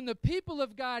building, it's when the people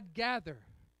of God gather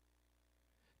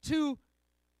to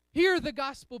hear the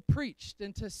gospel preached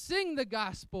and to sing the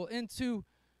gospel and to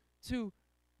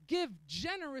give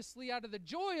generously out of the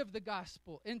joy of the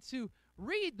gospel and to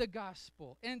read the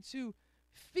gospel and to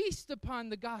feast upon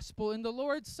the gospel in the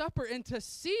Lord's Supper and to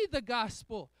see the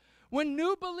gospel when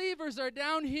new believers are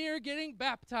down here getting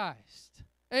baptized.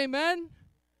 Amen?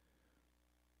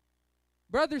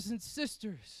 Brothers and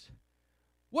sisters,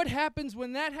 what happens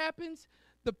when that happens?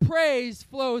 The praise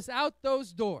flows out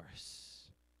those doors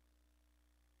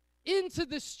into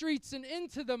the streets and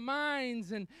into the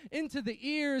minds and into the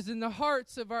ears and the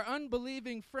hearts of our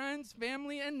unbelieving friends,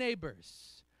 family, and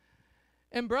neighbors.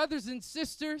 And brothers and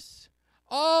sisters,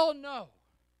 all know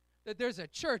that there's a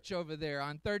church over there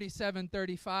on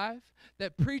 3735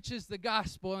 that preaches the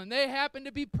gospel, and they happen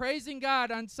to be praising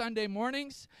God on Sunday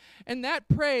mornings, and that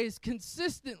praise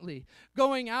consistently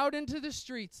going out into the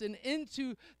streets and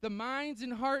into the minds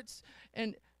and hearts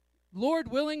and, Lord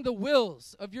willing, the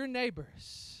wills of your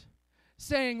neighbors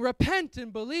saying, repent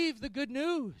and believe the good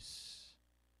news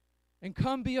and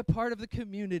come be a part of the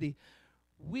community.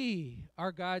 We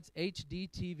are God's HD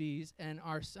TVs, and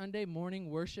our Sunday morning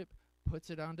worship puts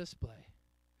it on display.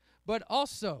 But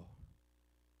also,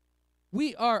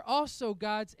 we are also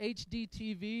God's HD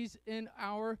TVs in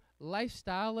our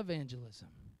lifestyle evangelism.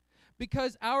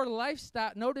 Because our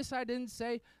lifestyle, notice I didn't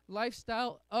say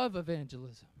lifestyle of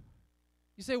evangelism.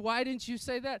 You say, why didn't you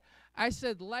say that? I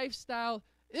said lifestyle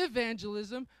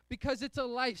evangelism because it's a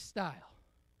lifestyle.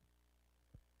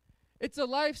 It's a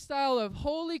lifestyle of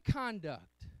holy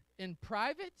conduct in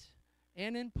private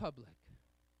and in public.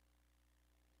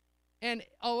 And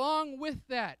along with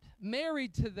that,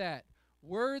 married to that,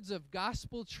 words of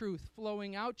gospel truth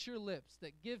flowing out your lips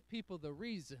that give people the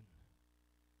reason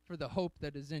for the hope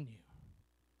that is in you.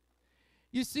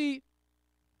 You see,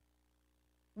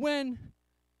 when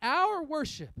our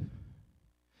worship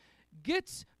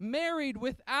gets married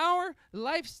with our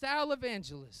lifestyle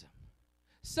evangelism,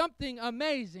 something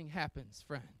amazing happens,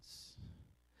 friends.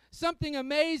 Something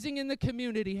amazing in the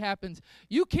community happens.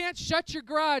 You can't shut your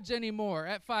garage anymore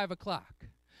at 5 o'clock.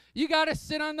 You got to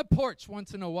sit on the porch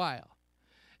once in a while.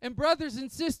 And brothers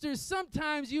and sisters,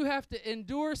 sometimes you have to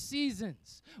endure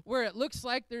seasons where it looks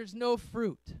like there's no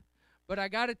fruit. But I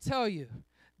got to tell you,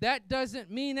 that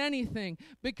doesn't mean anything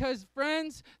because,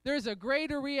 friends, there's a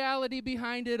greater reality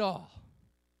behind it all.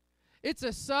 It's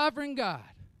a sovereign God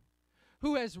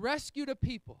who has rescued a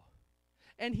people,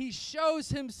 and he shows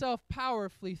himself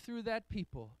powerfully through that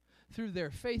people, through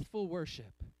their faithful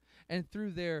worship, and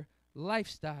through their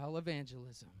lifestyle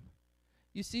evangelism.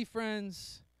 You see,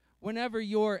 friends, whenever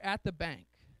you're at the bank,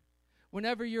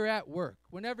 whenever you're at work,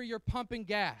 whenever you're pumping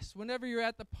gas, whenever you're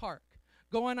at the park,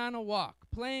 going on a walk,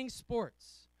 playing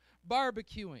sports,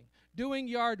 barbecuing, doing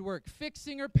yard work,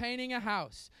 fixing or painting a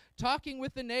house, talking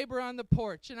with the neighbor on the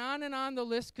porch, and on the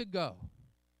list could go.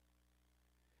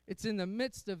 It's in the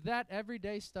midst of that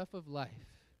everyday stuff of life,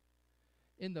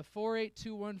 in the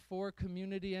 48214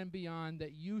 community and beyond,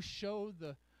 that you show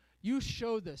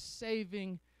the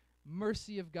saving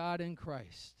mercy of God in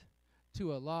Christ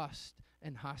to a lost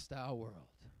and hostile world.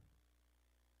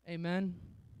 Amen.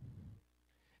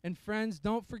 And friends,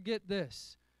 don't forget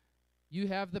this. You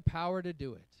have the power to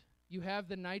do it. You have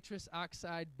the nitrous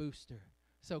oxide booster.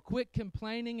 So quit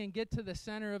complaining and get to the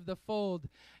center of the fold.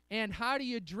 And how do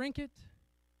you drink it?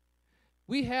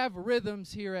 We have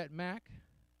rhythms here at MAC,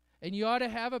 and you ought to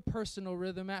have a personal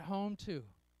rhythm at home too.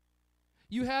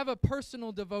 You have a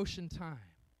personal devotion time.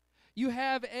 You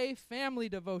have a family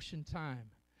devotion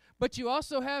time. But you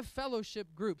also have fellowship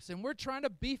groups, and we're trying to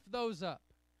beef those up.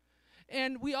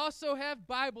 And we also have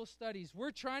Bible studies.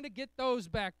 We're trying to get those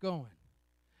back going.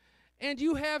 And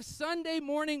you have Sunday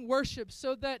morning worship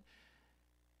so that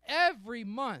every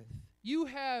month you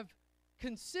have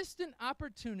consistent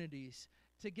opportunities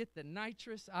to get the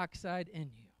nitrous oxide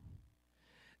in you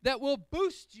that will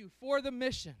boost you for the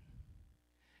mission.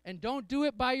 And don't do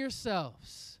it by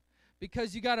yourselves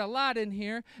because you got a lot in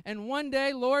here. And one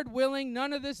day, Lord willing,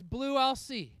 none of this blue I'll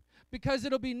see because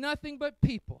it'll be nothing but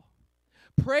people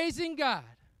praising God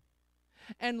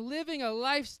and living a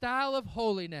lifestyle of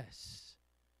holiness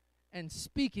and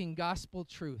speaking gospel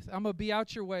truth. I'm going to be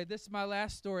out your way. This is my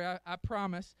last story. I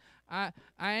promise. I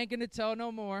ain't going to tell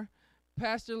no more.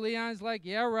 Pastor Leon's like,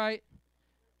 yeah, right.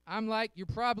 I'm like, you're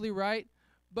probably right.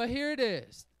 But here it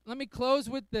is. Let me close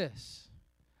with this.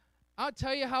 I'll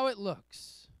tell you how it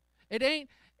looks.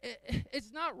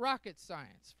 It's not rocket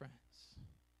science, friends.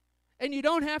 And you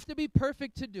don't have to be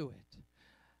perfect to do it.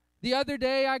 The other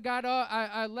day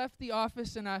I left the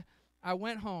office and I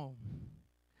went home,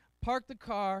 parked the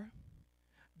car,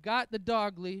 got the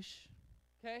dog leash,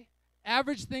 okay?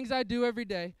 Average things I do every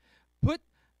day.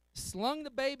 Slung the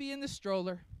baby in the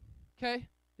stroller, okay?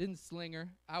 Didn't sling her.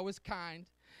 I was kind.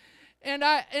 And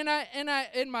I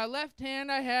in my left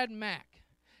hand I had Mac.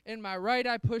 In my right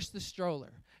I pushed the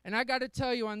stroller. And I got to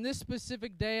tell you, on this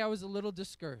specific day I was a little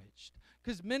discouraged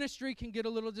because ministry can get a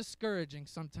little discouraging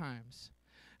sometimes.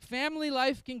 Family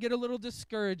life can get a little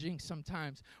discouraging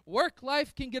sometimes. Work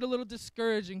life can get a little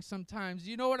discouraging sometimes.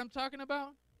 You know what I'm talking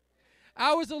about?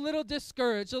 I was a little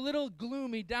discouraged, a little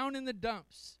gloomy, down in the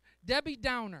dumps. Debbie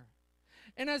Downer.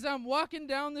 And as I'm walking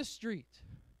down the street,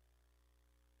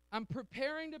 I'm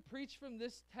preparing to preach from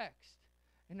this text.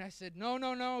 And I said,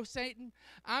 no, Satan,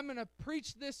 I'm going to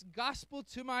preach this gospel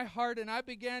to my heart. And I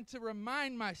began to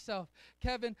remind myself,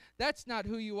 Kevin, that's not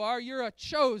who you are. You're a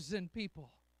chosen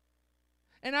people.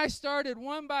 And I started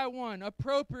one by one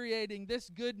appropriating this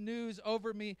good news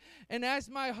over me. And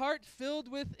as my heart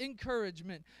filled with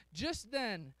encouragement, just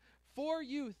then, 3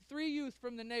 youth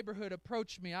from the neighborhood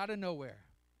approached me out of nowhere.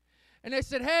 And they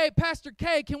said, hey, Pastor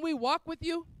K, can we walk with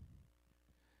you?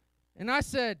 And I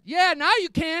said, yeah, now you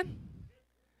can.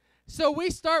 So we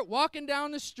start walking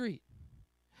down the street,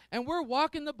 and we're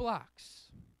walking the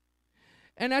blocks.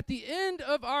 And at the end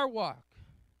of our walk,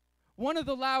 one of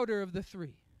the louder of the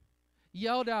three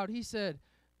yelled out, he said,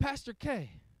 Pastor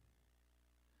K,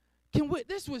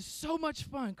 this was so much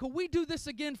fun. Could we do this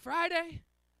again Friday?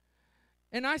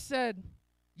 And I said,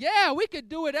 yeah, we could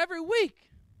do it every week.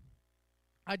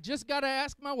 I just got to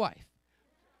ask my wife.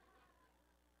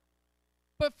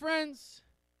 But friends,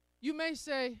 you may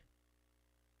say,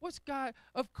 what's God?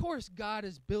 Of course God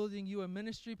is building you a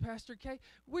ministry, Pastor K.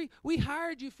 We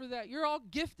hired you for that. You're all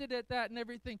gifted at that and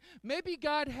everything. Maybe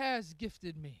God has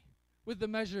gifted me with the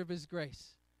measure of his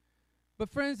grace. But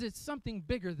friends, it's something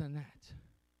bigger than that.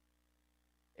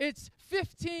 It's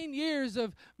 15 years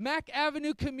of Mack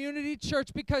Avenue Community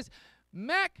Church, because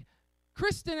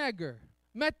Kristen Edgar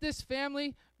met this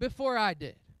family before I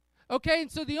did. Okay,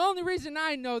 and so the only reason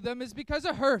I know them is because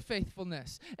of her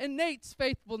faithfulness, and Nate's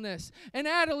faithfulness, and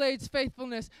Adelaide's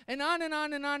faithfulness, and on and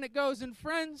on and on it goes. And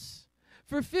friends,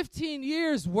 for 15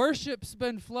 years, worship's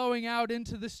been flowing out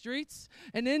into the streets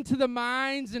and into the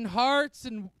minds and hearts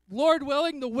and, Lord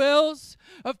willing, the wills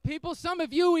of people. Some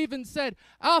of you even said,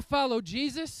 I'll follow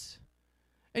Jesus.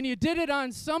 And you did it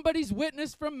on somebody's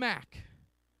witness from Mac.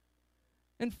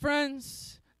 And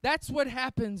friends, that's what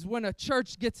happens when a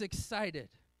church gets excited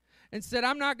and said,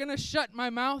 I'm not going to shut my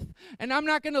mouth, and I'm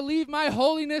not going to leave my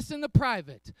holiness in the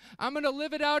private. I'm going to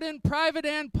live it out in private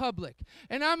and public.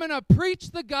 And I'm going to preach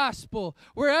the gospel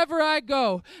wherever I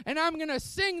go. And I'm going to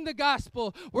sing the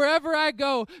gospel wherever I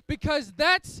go, because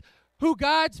that's who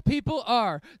God's people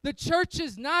are. The church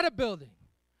is not a building.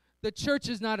 The church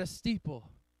is not a steeple.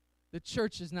 The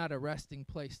church is not a resting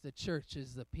place. The church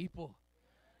is the people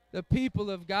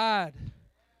of God.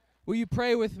 Will you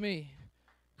pray with me?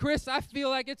 Chris, I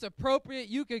feel like it's appropriate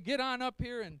you could get on up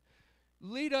here and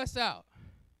lead us out.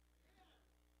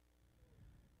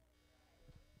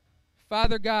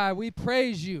 Father God, we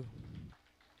praise you.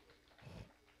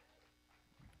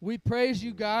 We praise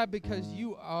you, God, because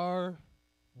you are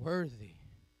worthy.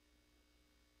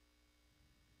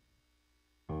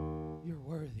 You're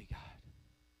worthy, God.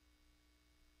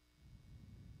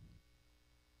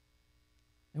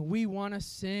 And we want to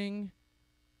sing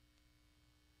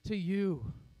to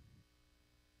you.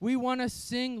 We want to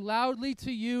sing loudly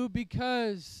to you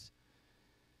because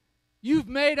you've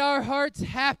made our hearts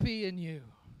happy in you.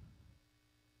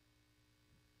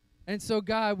 And so,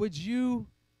 God, would you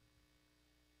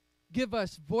give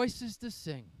us voices to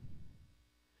sing?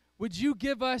 Would you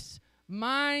give us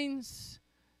minds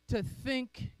to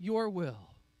think your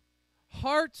will,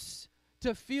 hearts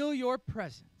to feel your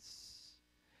presence,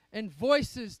 and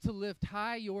voices to lift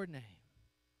high your name?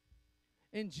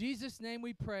 In Jesus' name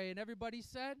we pray. And everybody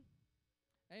said,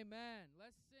 amen.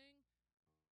 Let's